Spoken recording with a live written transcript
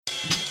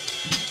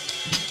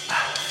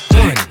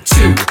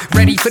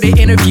Ready for the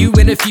interview,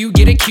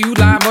 get a cue,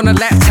 live on the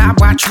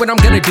laptop, watch what I'm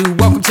gonna do.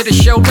 Welcome to the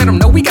show, let them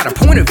know we got a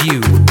point of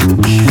view.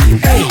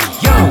 Hey,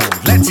 yo,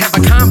 let's have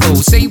a combo,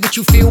 say what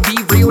you feel, be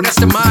real, that's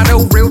the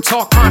motto. Real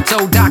talk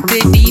pronto, Dr.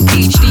 D,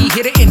 PhD,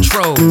 hit an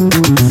intro.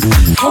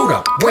 Hold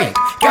up, wait,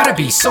 gotta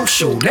be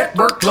social,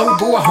 network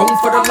global, a home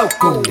for the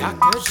local.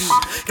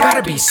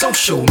 Gotta be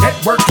social,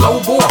 network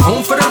global, a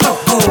home for the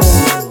local.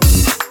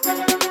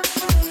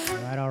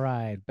 All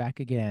right, back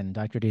again,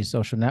 Dr. D's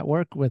Social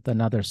Network with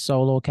another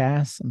solo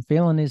cast. I'm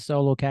feeling these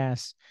solo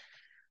casts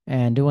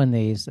and doing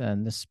these,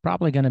 and this is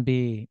probably going to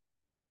be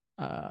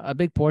a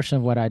big portion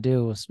of what I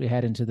do as we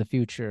head into the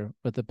future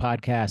with the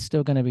podcast.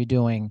 Still going to be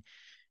doing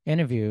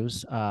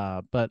interviews,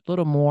 but a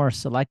little more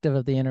selective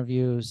of the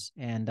interviews,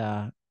 and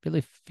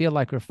really feel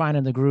like we're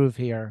finding the groove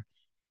here.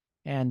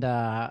 And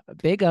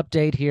big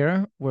update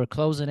here. We're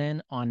closing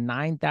in on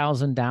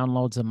 9,000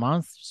 downloads a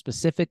month.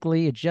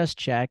 Specifically, it just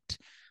checked.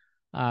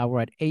 We're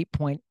at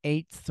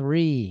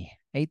 8.83,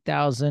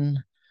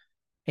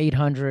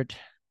 8,800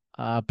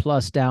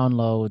 plus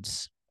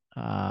downloads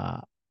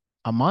a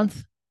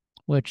month,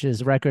 which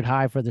is record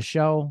high for the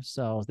show.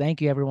 So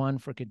thank you, everyone,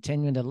 for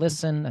continuing to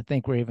listen. I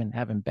think we're even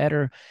having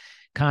better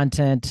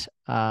content,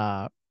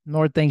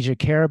 more things you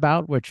care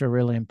about, which are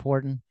really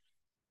important.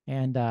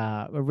 And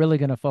we're really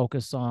going to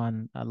focus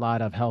on a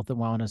lot of health and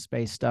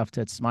wellness-based stuff.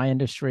 That's my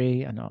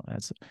industry. I know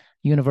that's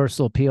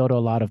universal appeal to a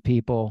lot of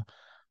people.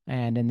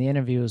 And in the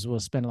interviews, we'll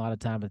spend a lot of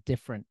time with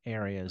different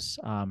areas.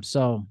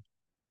 So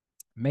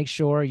make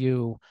sure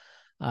you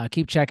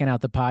keep checking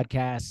out the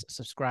podcast,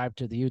 subscribe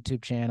to the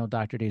YouTube channel,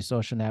 Dr. D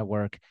Social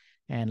Network,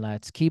 and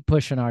let's keep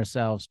pushing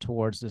ourselves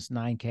towards this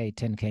 9K,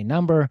 10K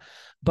number.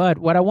 But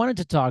what I wanted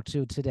to talk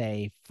to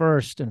today,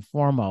 first and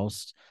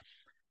foremost,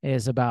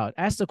 is about,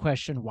 ask the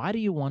question, why do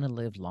you want to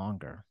live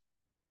longer?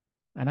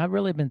 And I've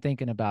really been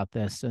thinking about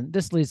this, and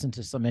this leads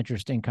into some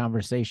interesting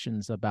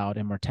conversations about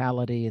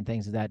immortality and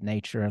things of that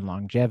nature and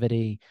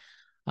longevity.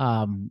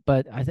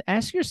 But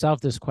ask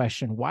yourself this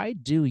question, why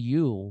do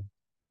you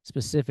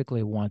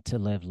specifically want to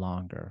live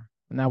longer?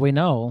 Now we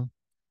know,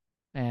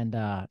 and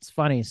it's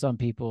funny, some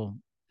people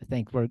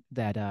think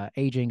that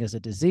aging is a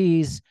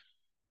disease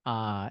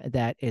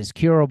that is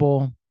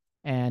curable.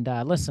 And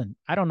listen,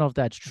 I don't know if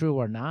that's true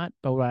or not,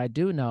 but what I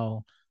do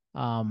know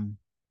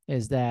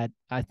is that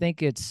I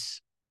think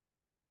it's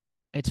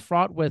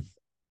fraught with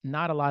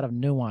not a lot of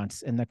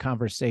nuance in the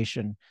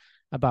conversation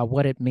about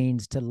what it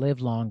means to live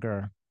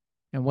longer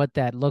and what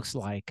that looks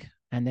like.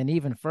 And then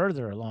even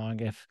further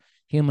along, if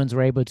humans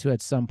were able to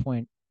at some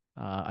point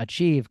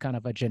achieve kind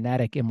of a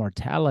genetic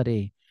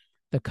immortality,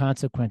 the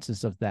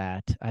consequences of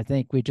that. I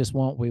think we just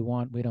want, we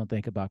don't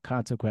think about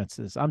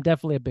consequences. I'm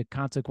definitely a big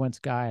consequence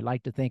guy. I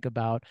like to think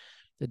about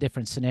the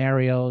different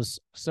scenarios.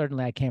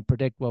 Certainly I can't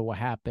predict what will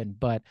happen,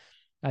 but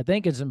I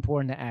think it's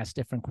important to ask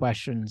different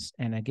questions.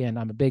 And again,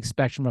 I'm a big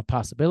spectrum of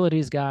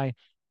possibilities guy,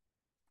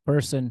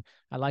 person.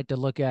 I like to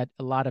look at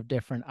a lot of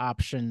different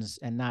options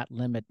and not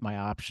limit my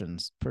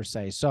options per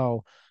se.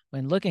 So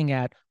when looking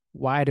at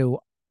why do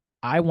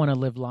I want to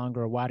live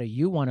longer, why do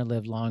you want to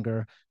live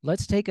longer,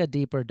 let's take a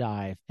deeper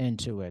dive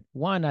into it.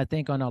 One, I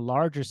think on a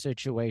larger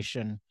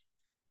situation,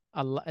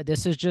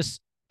 this is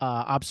just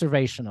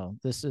observational.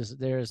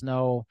 There is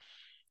no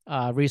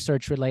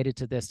research related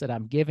to this that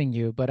I'm giving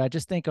you, but I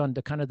just think on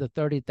the kind of the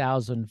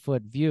 30,000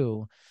 foot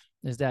view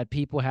is that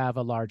people have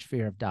a large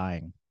fear of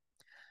dying.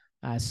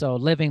 So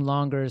living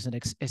longer is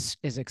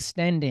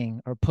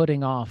extending or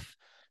putting off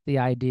the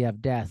idea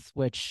of death,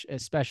 which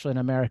especially in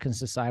American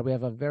society, we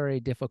have a very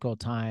difficult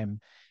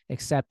time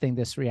accepting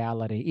this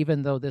reality,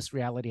 even though this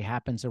reality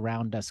happens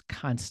around us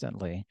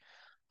constantly.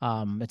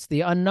 It's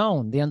the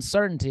unknown, the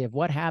uncertainty of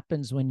what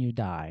happens when you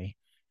die.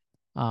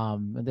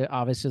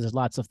 Obviously, there's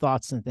lots of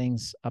thoughts and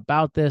things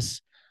about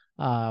this,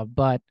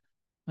 but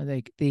I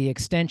think the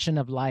extension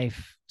of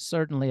life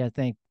certainly, I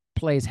think,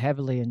 plays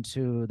heavily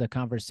into the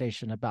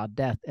conversation about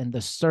death and the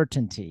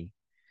certainty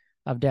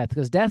of death,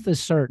 because death is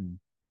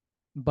certain,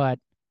 but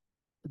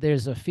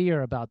there's a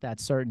fear about that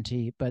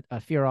certainty, but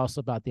a fear also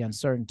about the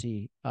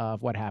uncertainty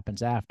of what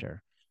happens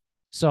after.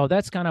 So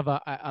that's kind of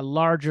a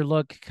larger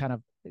look, kind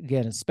of,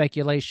 again,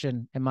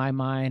 speculation in my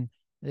mind.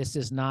 This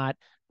is not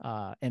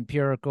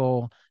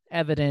empirical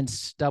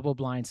evidence,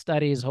 double-blind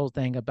studies. Whole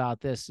thing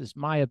about this is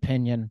my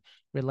opinion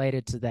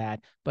related to that.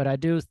 But I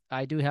do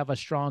have a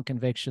strong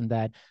conviction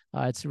that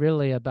it's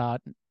really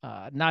about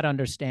not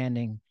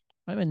understanding.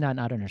 I mean, not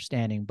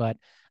understanding, but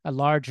a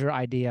larger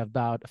idea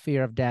about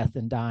fear of death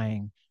and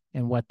dying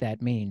and what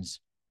that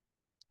means.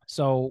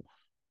 So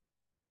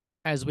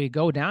as we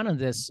go down in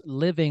this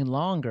living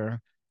longer,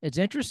 it's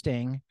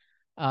interesting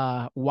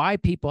why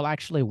people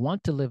actually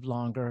want to live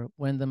longer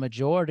when the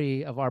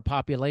majority of our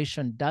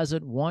population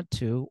doesn't want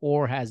to,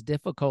 or has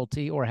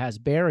difficulty, or has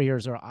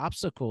barriers or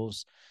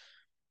obstacles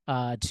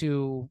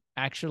to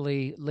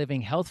actually living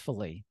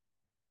healthfully.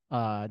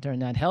 During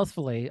that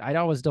healthfully, I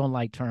always don't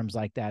like terms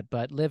like that,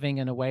 but living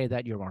in a way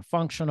that you're more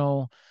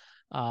functional,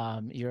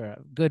 you're a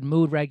good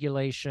mood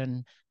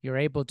regulation, you're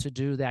able to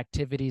do the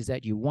activities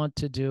that you want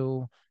to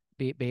do,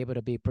 be able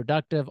to be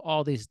productive,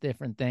 all these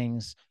different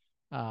things.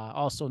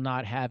 also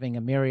not having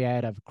a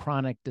myriad of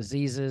chronic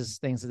diseases,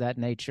 things of that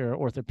nature,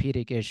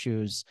 orthopedic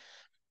issues.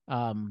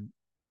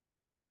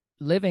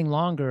 Living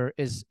longer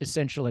is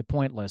essentially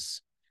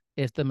pointless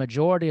if the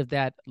majority of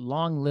that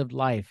long-lived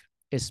life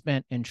is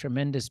spent in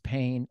tremendous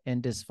pain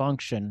and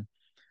dysfunction,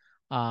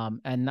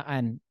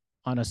 and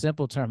on a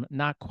simple term,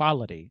 not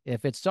quality.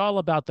 If it's all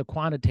about the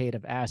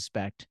quantitative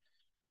aspect,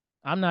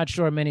 I'm not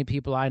sure many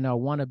people I know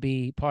want to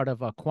be part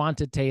of a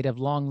quantitative,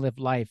 long-lived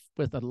life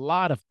with a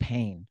lot of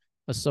pain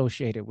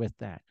associated with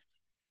that.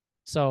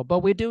 So, but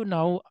we do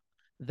know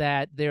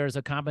that there's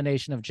a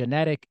combination of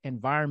genetic,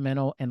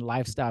 environmental, and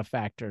lifestyle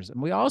factors.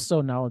 And we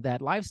also know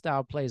that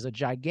lifestyle plays a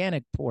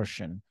gigantic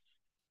portion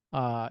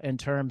in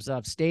terms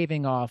of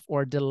staving off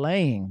or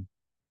delaying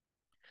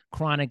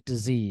chronic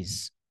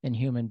disease in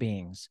human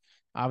beings.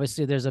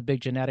 Obviously, there's a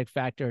big genetic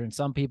factor, and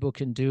some people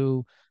can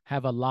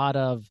have a lot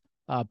of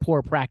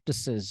poor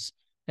practices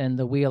in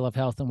the wheel of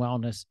health and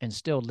wellness and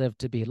still live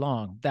to be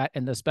long. That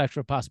in the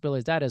spectrum of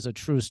possibilities, that is a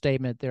true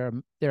statement. There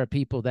are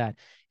people that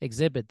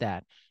exhibit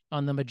that.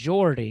 On the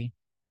majority,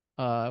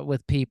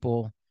 with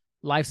people,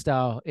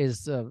 lifestyle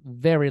is a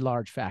very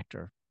large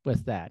factor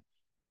with that.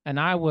 And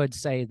I would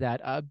say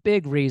that a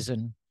big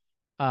reason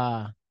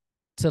to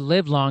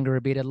live longer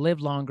would be to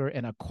live longer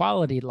in a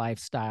quality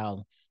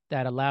lifestyle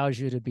that allows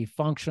you to be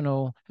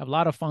functional, have a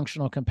lot of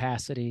functional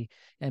capacity,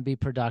 and be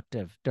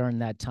productive during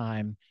that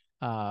time,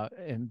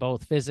 in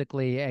both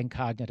physically and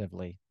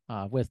cognitively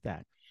with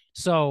that.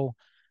 So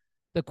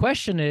the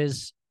question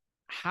is,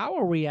 how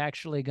are we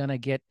actually going to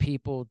get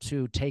people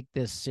to take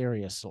this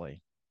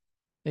seriously?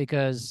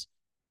 Because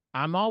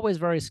I'm always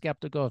very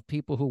skeptical of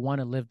people who want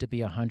to live to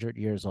be 100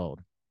 years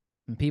old.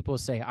 And people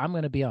say, I'm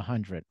going to be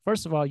 100.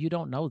 First of all, you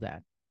don't know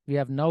that. You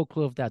have no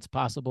clue if that's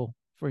possible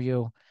for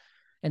you.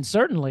 And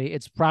certainly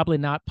it's probably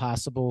not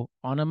possible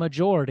on a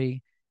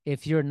majority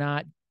if you're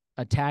not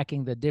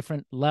attacking the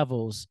different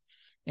levels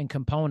and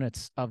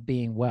components of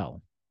being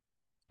well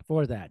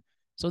for that.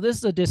 So this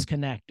is a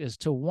disconnect as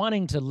to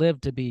wanting to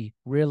live to be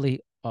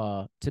really,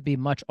 to be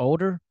much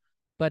older,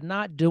 but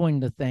not doing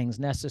the things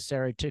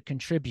necessary to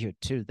contribute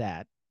to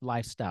that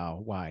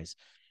lifestyle-wise.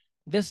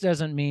 This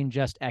doesn't mean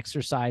just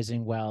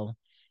exercising well.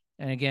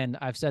 And again,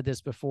 I've said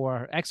this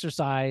before,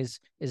 exercise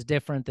is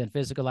different than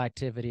physical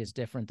activity, is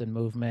different than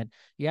movement.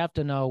 You have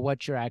to know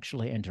what you're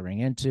actually entering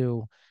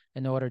into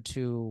in order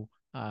to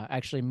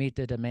actually meet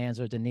the demands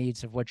or the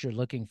needs of what you're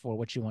looking for,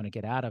 what you want to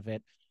get out of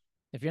it.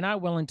 If you're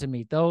not willing to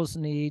meet those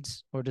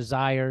needs or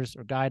desires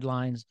or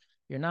guidelines,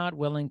 you're not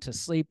willing to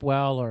sleep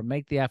well or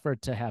make the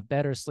effort to have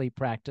better sleep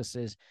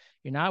practices,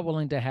 you're not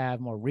willing to have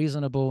more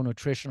reasonable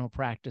nutritional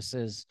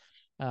practices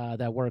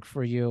that work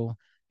for you,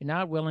 you're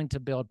not willing to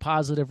build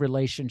positive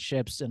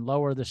relationships and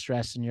lower the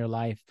stress in your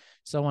life,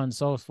 so on and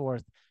so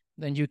forth,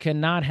 then you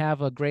cannot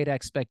have a great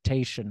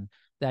expectation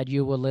that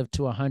you will live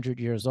to 100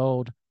 years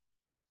old.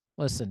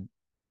 Listen,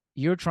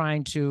 you're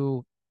trying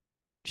to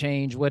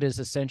change what is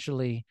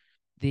essentially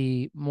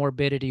the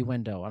morbidity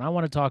window. And I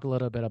want to talk a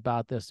little bit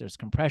about this. There's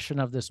compression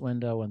of this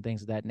window and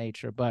things of that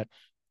nature. But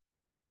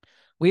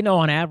we know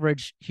on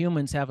average,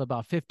 humans have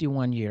about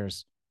 51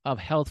 years of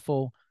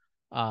healthful,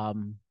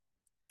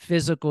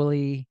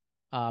 physically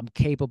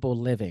capable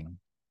living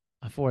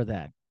for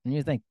that. And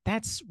you think,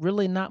 that's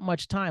really not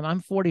much time.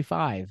 I'm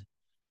 45.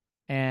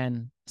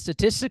 And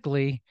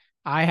statistically,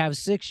 I have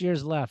 6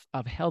 years left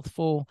of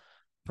healthful,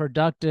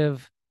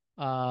 productive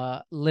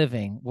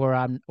living where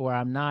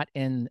I'm not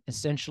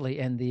essentially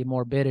in the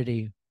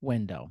morbidity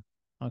window.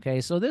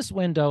 Okay, so this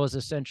window is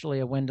essentially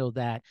a window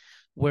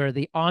where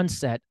the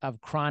onset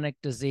of chronic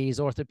disease,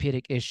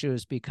 orthopedic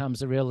issues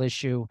becomes a real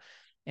issue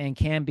and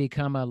can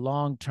become a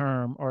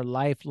long-term or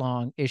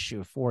lifelong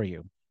issue for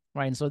you,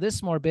 right? And so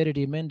this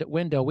morbidity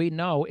window we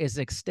know is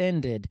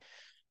extended.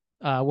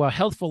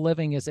 Healthful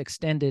living is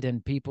extended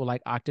in people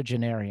like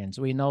octogenarians.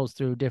 We know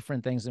through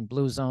different things in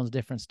blue zones,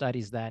 different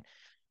studies that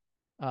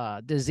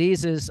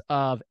diseases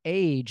of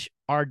age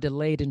are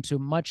delayed into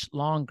much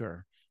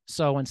longer.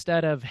 So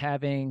instead of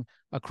having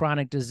a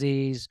chronic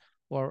disease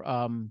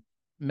or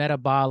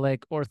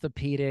metabolic,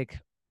 orthopedic,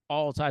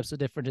 all types of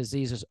different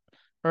diseases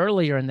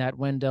earlier in that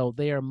window,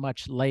 they are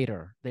much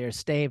later. They are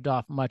staved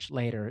off much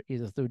later,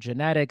 either through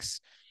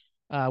genetics,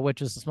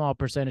 which is a small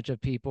percentage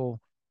of people,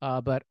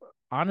 but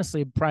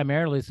honestly,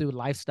 primarily through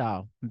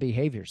lifestyle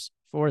behaviors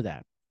for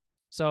that.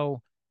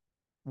 So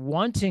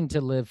wanting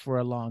to live for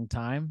a long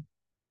time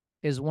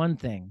is one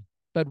thing,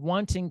 but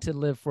wanting to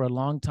live for a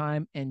long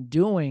time and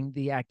doing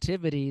the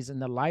activities and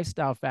the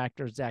lifestyle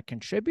factors that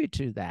contribute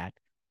to that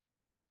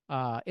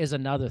is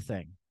another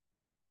thing.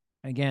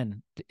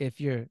 Again,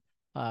 if you're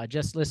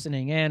just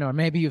listening in, or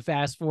maybe you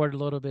fast forward a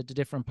little bit to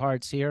different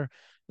parts here,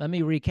 let me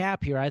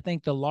recap here. I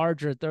think the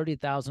larger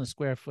 30,000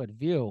 square foot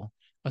view,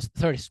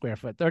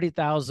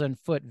 30,000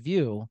 foot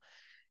view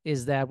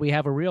is that we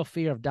have a real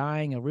fear of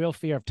dying, a real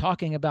fear of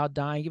talking about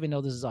dying, even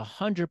though this is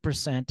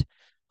 100%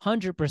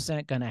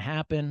 going to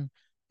happen.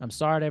 I'm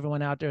sorry to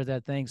everyone out there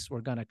that thinks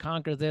we're going to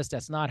conquer this.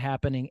 That's not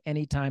happening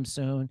anytime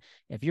soon.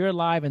 If you're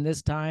alive in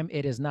this time,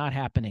 it is not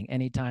happening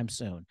anytime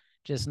soon.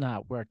 just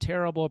not. We're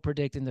terrible at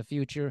predicting the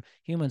future.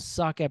 Humans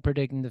suck at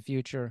predicting the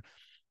future.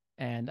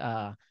 And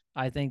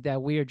I think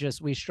that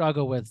we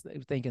struggle with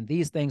thinking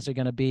these things are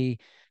going to be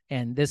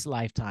in this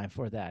lifetime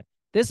for that.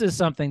 This is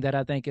something that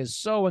I think is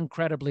so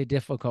incredibly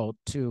difficult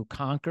to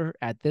conquer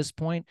at this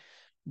point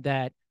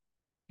that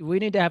we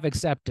need to have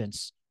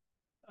acceptance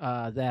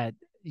that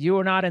you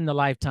are not in the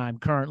lifetime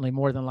currently,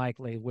 more than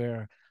likely,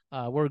 where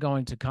we're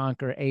going to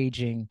conquer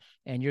aging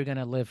and you're going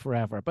to live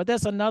forever. But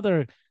that's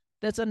another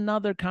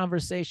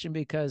conversation,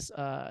 because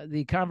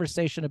the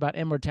conversation about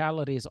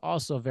immortality is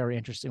also a very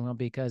interesting one,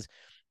 because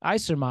I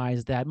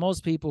surmise that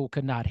most people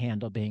could not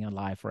handle being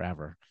alive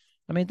forever.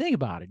 I mean, think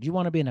about it. You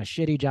want to be in a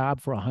shitty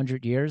job for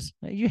 100 years?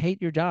 You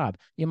hate your job.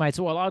 You might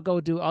say, well, I'll go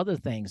do other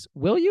things.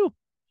 Will you?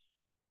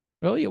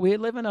 Will you? We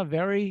live in a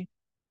very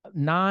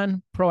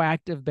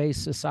non-proactive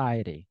based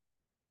society.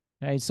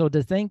 Okay? So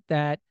to think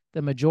that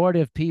the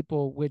majority of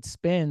people would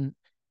spend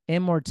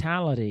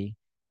immortality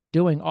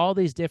doing all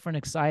these different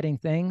exciting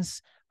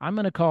things, I'm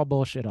going to call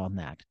bullshit on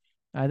that.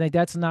 I think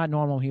that's not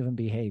normal human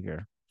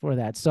behavior for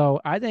that. So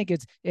I think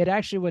it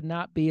actually would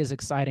not be as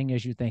exciting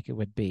as you think it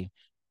would be.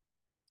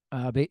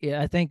 But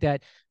I think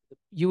that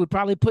you would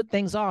probably put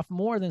things off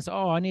more than say,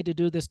 oh, I need to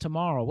do this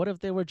tomorrow. What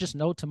if there were just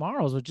no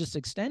tomorrows or just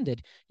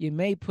extended? You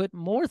may put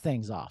more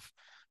things off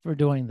for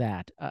doing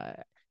that.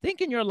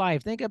 Think in your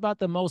life, think about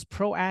the most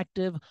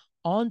proactive,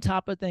 on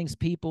top of things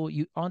people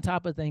you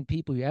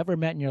ever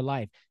met in your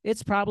life.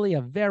 It's probably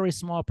a very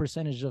small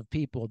percentage of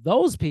people.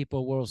 Those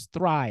people will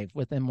thrive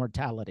with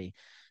immortality.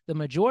 The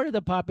majority of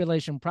the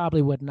population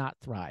probably would not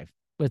thrive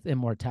with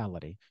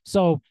immortality.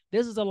 So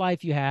this is the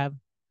life you have.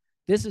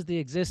 This is the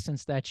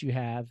existence that you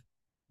have.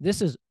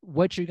 This is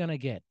what you're going to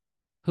get.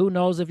 Who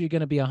knows if you're going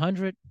to be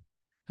 100?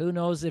 Who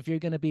knows if you're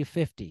going to be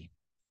 50?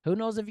 Who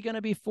knows if you're going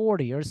to be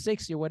 40 or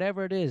 60 or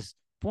whatever it is?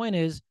 Point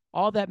is,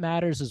 all that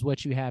matters is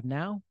what you have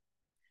now.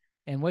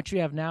 And what you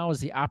have now is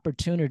the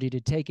opportunity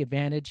to take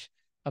advantage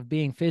of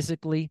being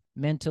physically,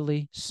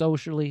 mentally,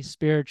 socially,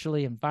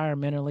 spiritually,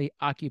 environmentally,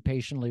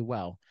 occupationally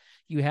well.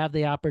 You have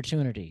the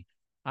opportunity.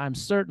 I'm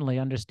certainly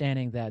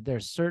understanding that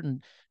there's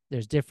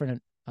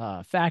different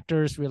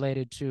factors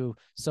related to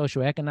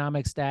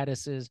socioeconomic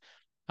statuses,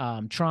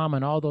 trauma,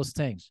 and all those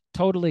things.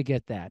 Totally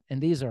get that.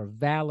 And these are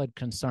valid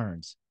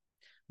concerns.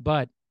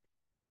 But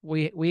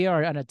we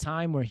are at a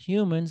time where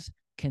humans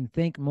can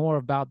think more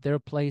about their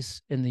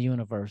place in the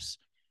universe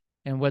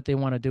and what they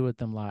want to do with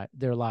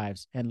their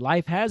lives. And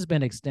life has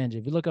been extended.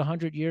 If you look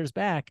 100 years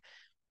back,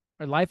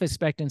 our life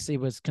expectancy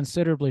was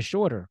considerably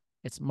shorter.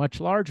 It's much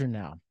larger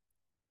now.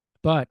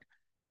 But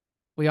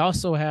we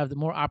also have the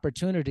more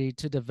opportunity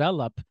to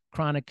develop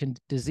chronic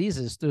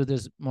diseases through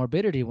this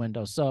morbidity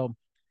window. So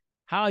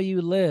how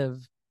you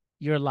live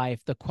your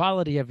life, the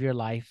quality of your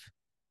life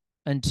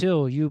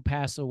until you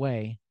pass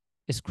away,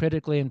 is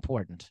critically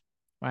important.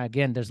 Right?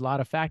 Again, there's a lot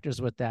of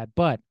factors with that,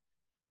 but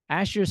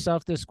ask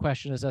yourself this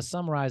question as I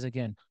summarize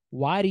again.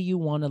 Why do you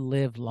want to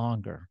live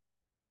longer?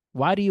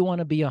 Why do you want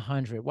to be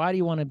 100? Why do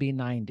you want to be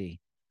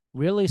 90?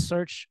 Really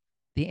search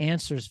the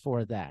answers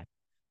for that.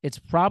 It's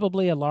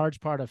probably a large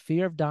part of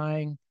fear of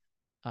dying,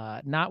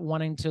 not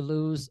wanting to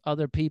lose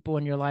other people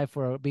in your life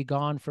or be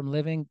gone from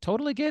living.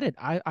 Totally get it.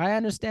 I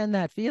understand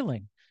that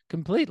feeling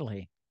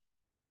completely.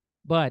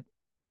 But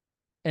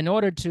in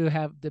order to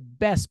have the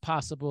best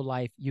possible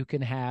life you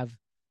can have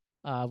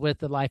with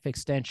the life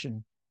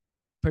extension,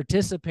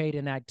 participate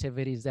in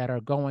activities that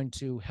are going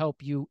to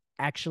help you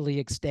actually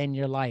extend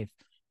your life.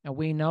 And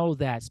we know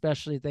that,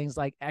 especially things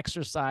like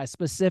exercise,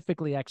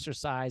 specifically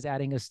exercise,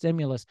 adding a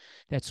stimulus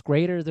that's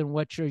greater than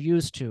what you're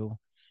used to,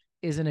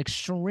 is an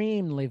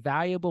extremely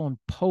valuable and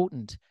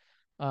potent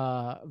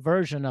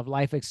version of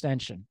life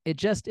extension. It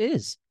just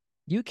is.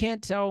 You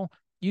can't tell,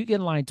 you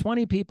can line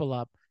 20 people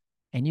up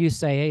and you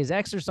say, hey, is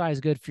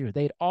exercise good for you?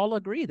 They'd all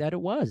agree that it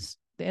was.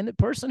 And the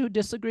person who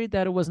disagreed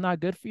that it was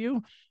not good for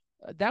you,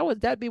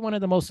 that'd be one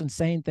of the most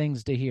insane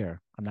things to hear.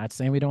 I'm not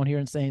saying we don't hear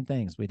insane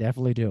things. We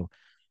definitely do.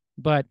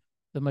 But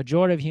the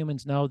majority of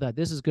humans know that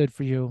this is good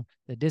for you.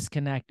 The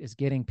disconnect is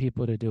getting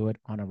people to do it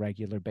on a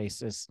regular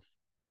basis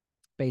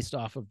based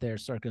off of their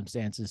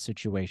circumstances,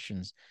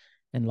 situations,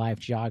 and life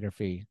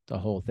geography, the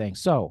whole thing.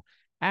 So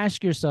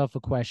ask yourself a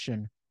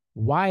question.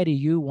 Why do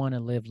you want to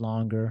live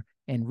longer?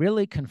 And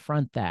really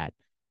confront that.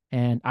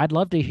 And I'd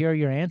love to hear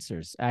your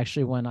answers.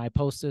 Actually, when I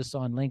post this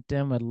on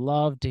LinkedIn, I'd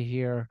love to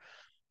hear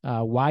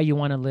why you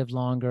want to live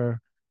longer,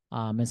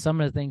 and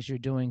some of the things you're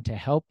doing to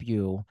help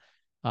you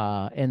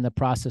in the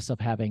process of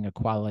having a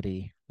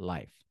quality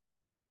life.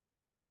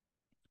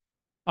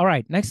 All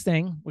right, next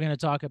thing we're going to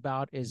talk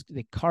about is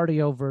the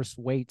cardio versus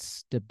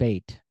weights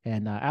debate.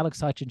 And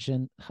Alex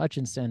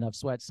Hutchinson of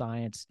Sweat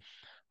Science,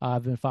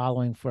 I've been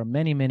following for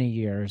many, many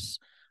years,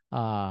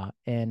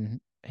 and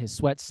his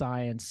Sweat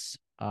Science,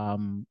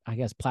 I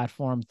guess,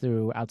 platform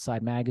through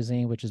Outside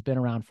Magazine, which has been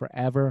around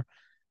forever,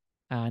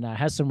 and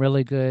has some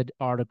really good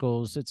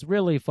articles. It's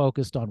really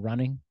focused on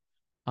running.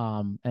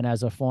 And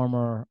as a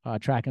former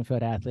track and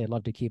field athlete, I'd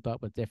love to keep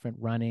up with different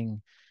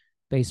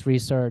running-based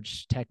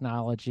research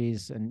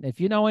technologies. And if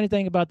you know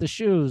anything about the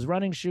shoes,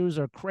 running shoes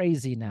are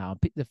crazy now.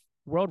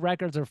 world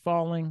records are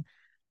falling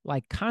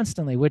like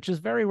constantly, which is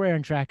very rare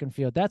in track and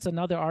field. That's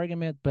another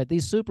argument. But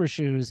these super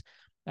shoes,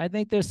 I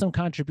think there's some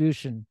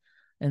contribution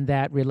in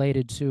that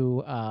related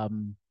to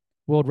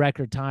world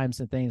record times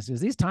and things,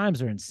 because these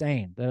times are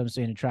insane that I'm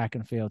seeing in track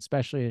and field,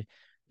 especially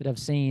that I've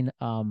seen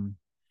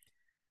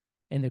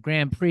in the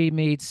Grand Prix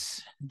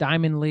meets,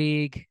 Diamond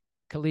League,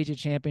 collegiate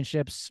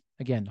championships.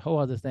 Again, whole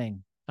other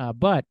thing.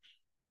 But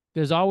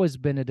there's always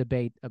been a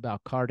debate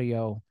about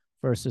cardio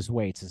versus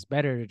weights. It's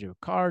better to do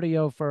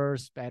cardio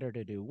first, better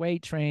to do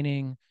weight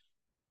training,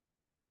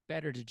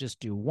 better to just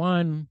do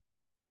one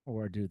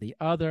or do the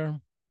other.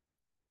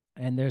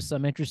 And there's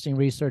some interesting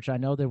research. I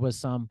know there was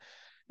some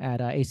at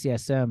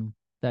ACSM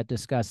that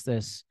discussed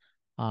this.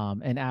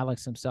 And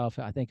Alex himself,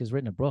 I think, has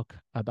written a book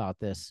about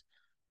this.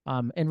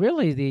 And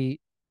really the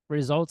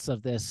results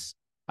of this,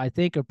 I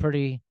think, are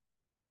pretty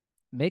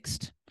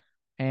mixed,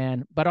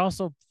 but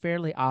also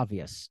fairly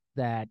obvious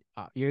that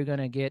you're going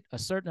to get a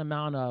certain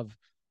amount of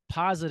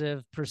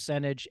positive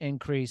percentage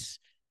increase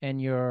in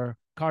your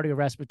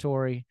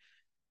cardiorespiratory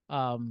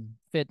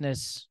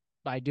fitness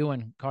by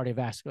doing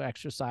cardiovascular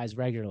exercise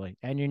regularly.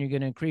 And you're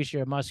going to increase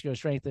your muscular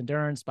strength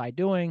endurance by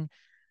doing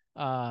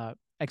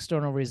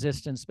external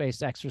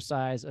resistance-based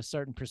exercise, a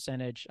certain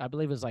percentage. I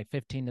believe it's like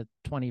 15 to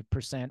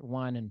 20%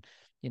 one, and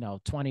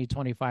 20,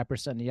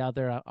 25% the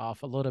other,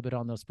 off a little bit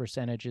on those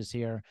percentages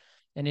here.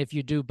 And if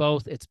you do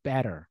both, it's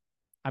better.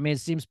 I mean, it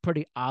seems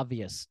pretty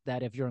obvious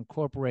that if you're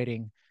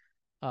incorporating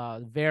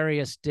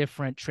various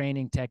different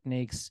training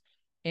techniques,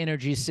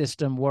 energy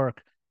system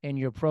work in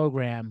your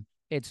program,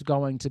 it's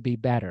going to be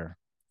better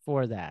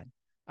for that.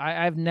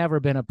 I've never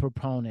been a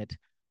proponent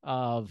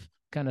of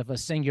kind of a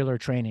singular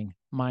training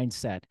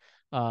mindset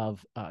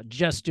of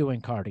just doing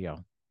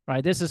cardio,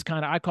 right? This is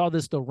kind of, I call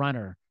this the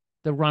runner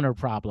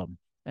problem.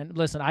 And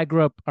listen, I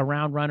grew up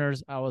around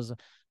runners. I was a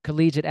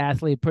collegiate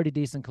athlete, pretty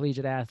decent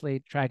collegiate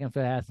athlete, track and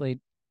field athlete,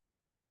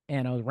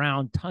 and I was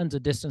around tons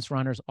of distance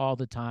runners all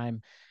the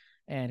time.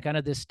 And kind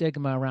of this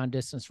stigma around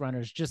distance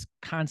runners, just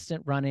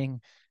constant running,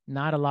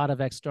 not a lot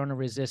of external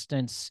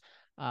resistance,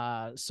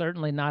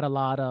 certainly not a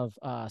lot of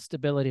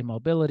stability,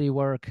 mobility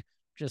work,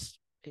 just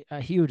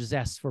a huge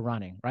zest for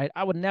running, right?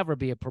 I would never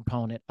be a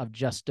proponent of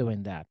just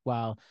doing that.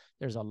 While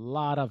there's a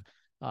lot of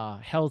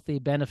healthy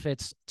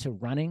benefits to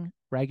running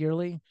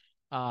regularly,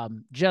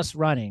 just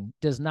running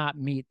does not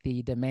meet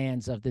the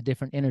demands of the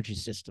different energy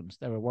systems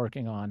that we're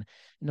working on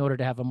in order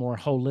to have a more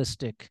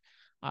holistic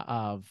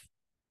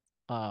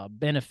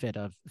benefit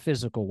of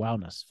physical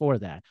wellness for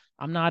that.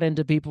 I'm not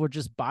into people who are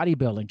just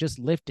bodybuilding, just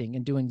lifting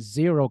and doing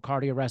zero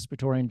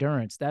cardiorespiratory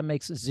endurance. That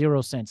makes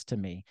zero sense to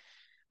me.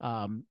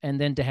 And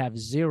then to have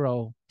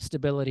zero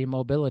stability,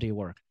 mobility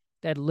work,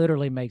 that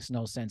literally makes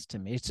no sense to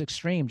me. It's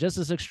extreme, just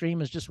as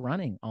extreme as just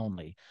running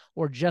only,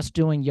 or just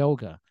doing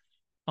yoga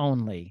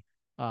only.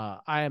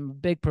 I am a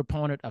big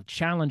proponent of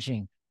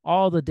challenging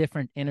all the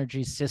different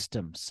energy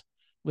systems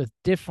with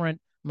different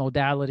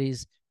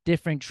modalities,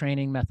 different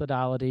training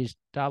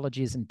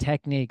methodologies and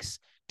techniques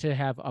to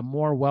have a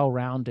more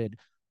well-rounded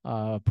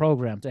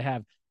program, to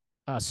have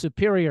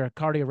superior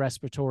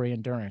cardiorespiratory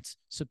endurance,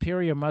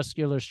 superior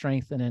muscular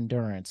strength and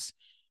endurance,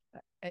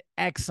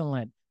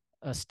 excellent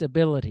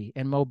stability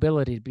and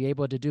mobility, to be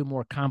able to do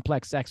more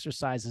complex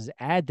exercises,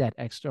 add that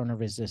external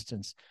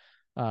resistance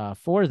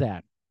for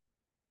that.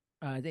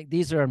 I think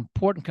these are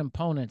important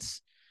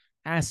components,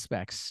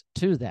 aspects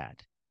to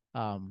that.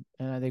 And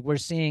I think we're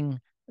seeing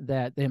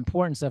that the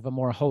importance of a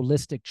more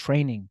holistic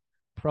training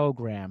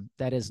program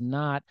that is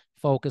not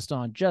focused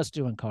on just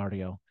doing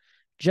cardio,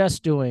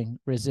 just doing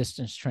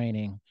resistance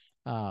training,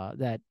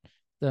 that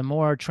the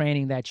more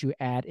training that you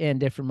add in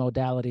different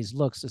modalities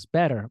looks is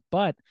better,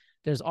 but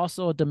there's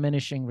also a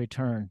diminishing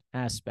return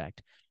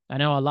aspect. I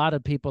know a lot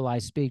of people I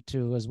speak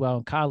to as well,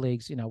 and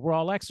colleagues, we're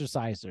all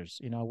exercisers,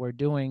 we're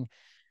doing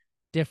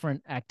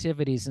different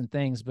activities and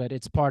things, but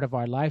it's part of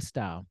our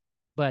lifestyle.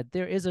 But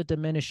there is a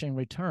diminishing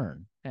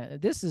return.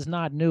 This is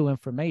not new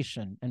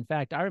information. In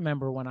fact, I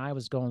remember when I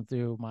was going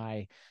through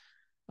my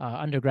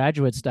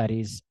undergraduate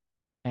studies,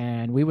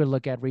 and we would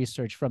look at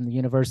research from the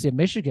University of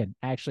Michigan,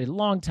 actually a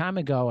long time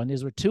ago, and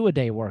these were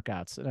two-a-day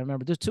workouts. And I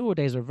remember the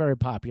two-a-days were very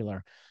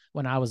popular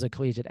when I was a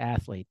collegiate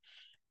athlete.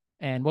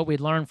 And what we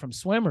learned from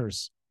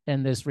swimmers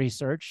in this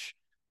research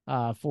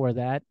for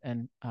that,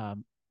 and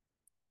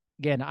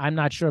again, I'm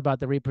not sure about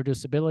the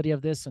reproducibility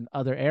of this in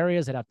other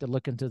areas. I'd have to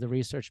look into the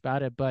research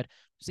about it, but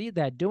see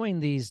that doing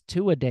these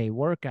two-a-day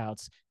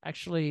workouts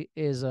actually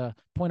is a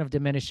point of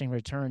diminishing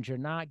returns. You're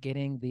not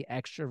getting the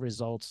extra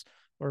results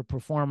or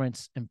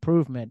performance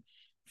improvement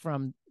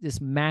from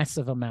this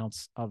massive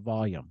amounts of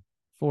volume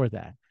for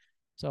that.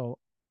 So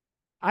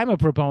I'm a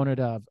proponent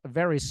of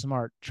very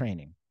smart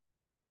training.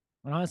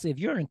 And honestly, if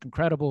you're in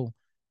incredible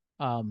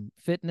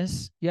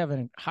fitness, you have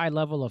a high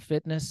level of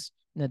fitness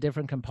in the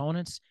different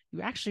components,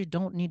 you actually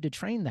don't need to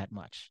train that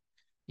much.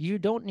 You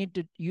don't need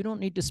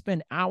to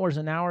spend hours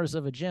and hours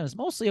of a gym. It's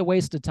mostly a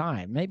waste of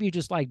time. Maybe you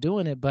just like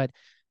doing it, but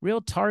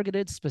real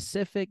targeted,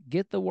 specific,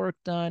 get the work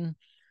done.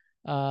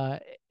 And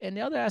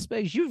the other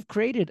aspect is you've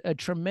created a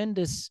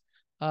tremendous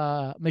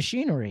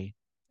machinery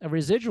a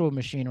residual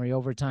machinery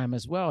over time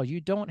as well. You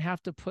don't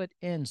have to put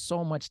in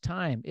so much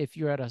time if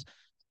you're at a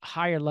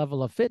higher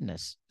level of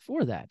fitness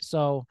for that.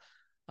 So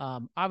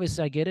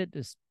obviously I get it.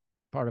 It's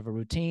part of a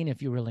routine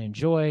if you really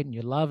enjoy it and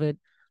you love it.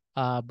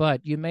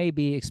 But you may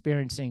be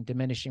experiencing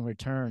diminishing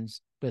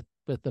returns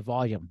with the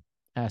volume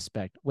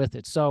aspect with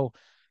it. So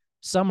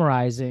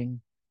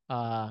summarizing,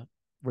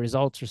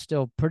 results are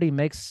still pretty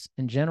mixed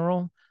in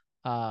general.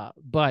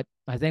 But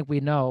I think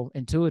we know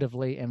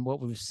intuitively, and what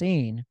we've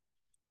seen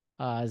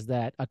is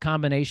that a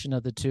combination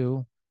of the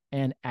two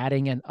and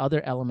adding in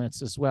other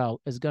elements as well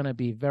is going to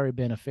be very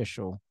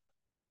beneficial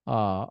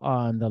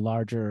on the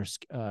larger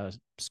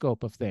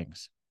scope of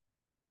things.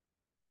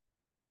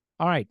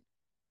 All right,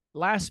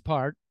 last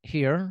part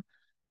here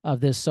of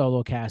this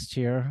solo cast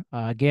here.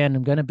 Again,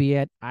 I'm going to be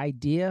at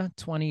IDEA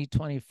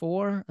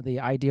 2024, the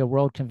IDEA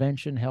World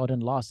Convention held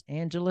in Los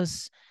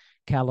Angeles,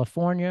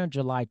 California,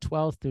 July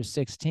 12th through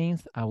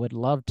 16th. I would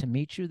love to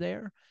meet you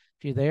there.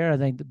 If you're there, I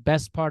think the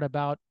best part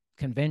about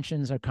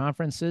conventions or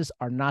conferences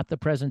are not the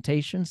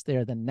presentations,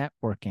 they're the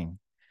networking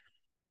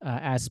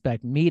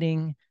aspect,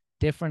 meeting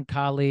different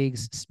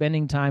colleagues,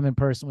 spending time in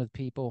person with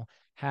people,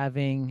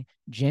 having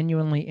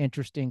genuinely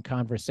interesting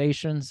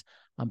conversations.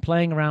 I'm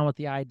playing around with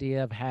the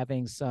idea of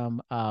having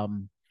some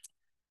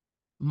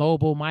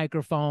mobile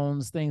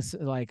microphones, things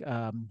like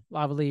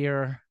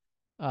lavalier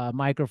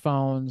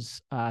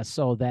microphones,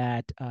 so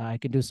that I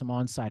can do some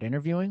on-site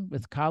interviewing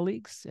with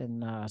colleagues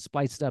and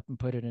splice it up and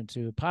put it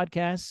into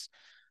podcasts.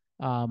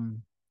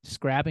 Just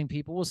grabbing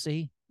people, we'll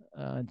see.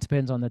 It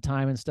depends on the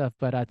time and stuff,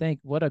 but I think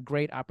what a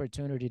great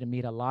opportunity to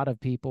meet a lot of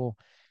people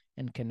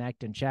and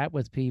connect and chat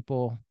with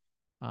people.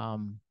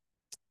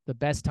 The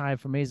best time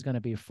for me is going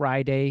to be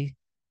Friday.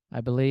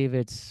 I believe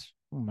it's,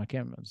 I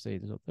can't remember, say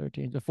the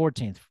 13th, the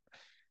 14th,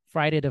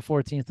 Friday the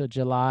 14th of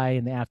July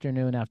in the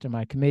afternoon after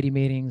my committee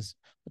meetings.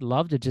 Would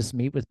love to just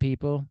meet with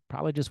people,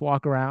 probably just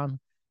walk around,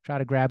 try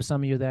to grab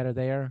some of you that are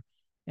there,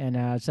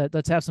 and so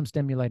let's have some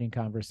stimulating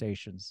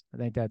conversations. I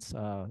think that's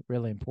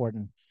really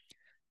important.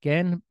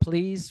 Again,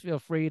 please feel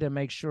free to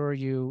make sure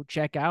you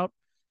check out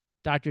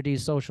Dr.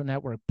 D's Social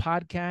Network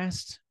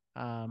podcast.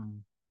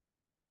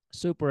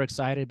 Super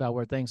excited about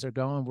where things are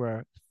going.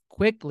 We're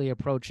quickly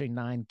approaching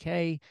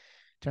 9K in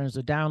terms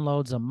of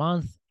downloads a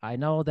month. I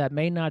know that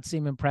may not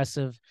seem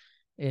impressive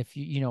if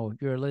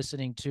you're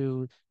listening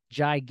to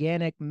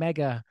gigantic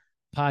mega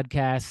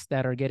podcasts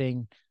that are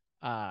getting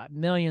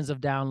millions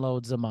of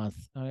downloads a month.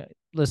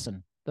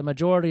 Listen, the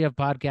majority of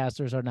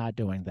podcasters are not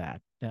doing that.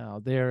 Now,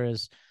 there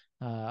is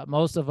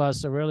most of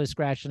us are really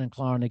scratching and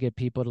clawing to get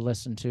people to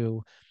listen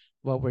to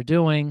what we're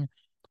doing.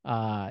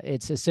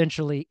 It's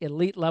essentially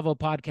elite level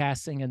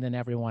podcasting and then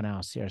everyone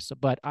else here. So,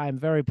 but I'm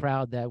very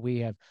proud that we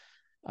have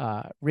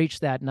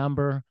reached that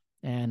number,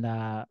 and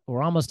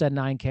we're almost at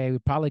 9K. We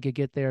probably could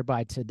get there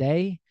by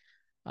today.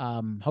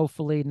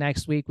 Hopefully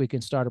next week we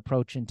can start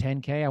approaching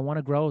 10K. I want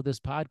to grow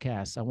this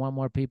podcast. I want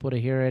more people to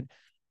hear it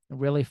and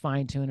really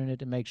fine tuning it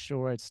to make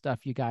sure it's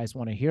stuff you guys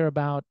want to hear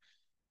about.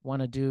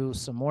 Want to do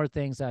some more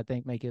things that I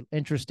think make it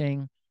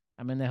interesting.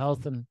 I'm in the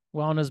health and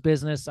wellness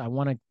business. I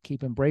want to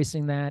keep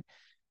embracing that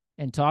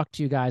and talk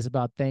to you guys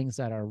about things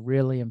that are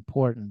really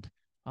important,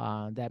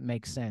 that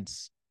make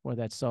sense for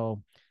that.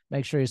 So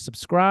make sure you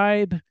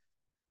subscribe,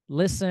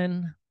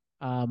 listen,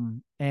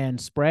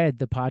 and spread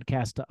the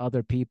podcast to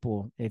other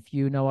people. If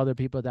you know other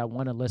people that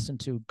want to listen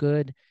to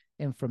good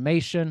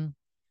information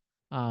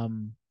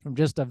from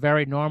just a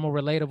very normal,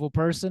 relatable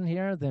person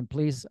here, then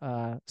please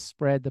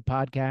spread the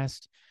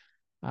podcast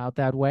out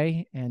that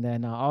way. And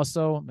then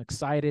also I'm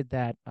excited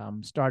that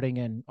starting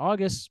in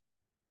August,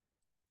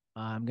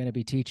 I'm going to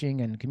be teaching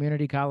in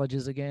community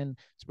colleges again.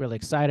 It's really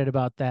excited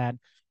about that.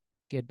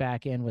 Get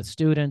back in with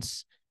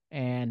students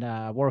and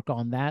work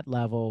on that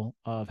level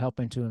of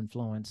helping to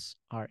influence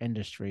our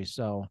industry.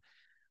 So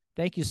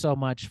thank you so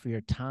much for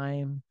your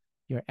time,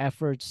 your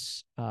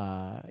efforts,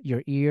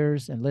 your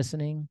ears and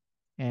listening.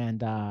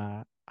 And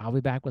I'll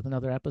be back with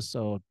another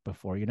episode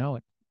before you know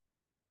it.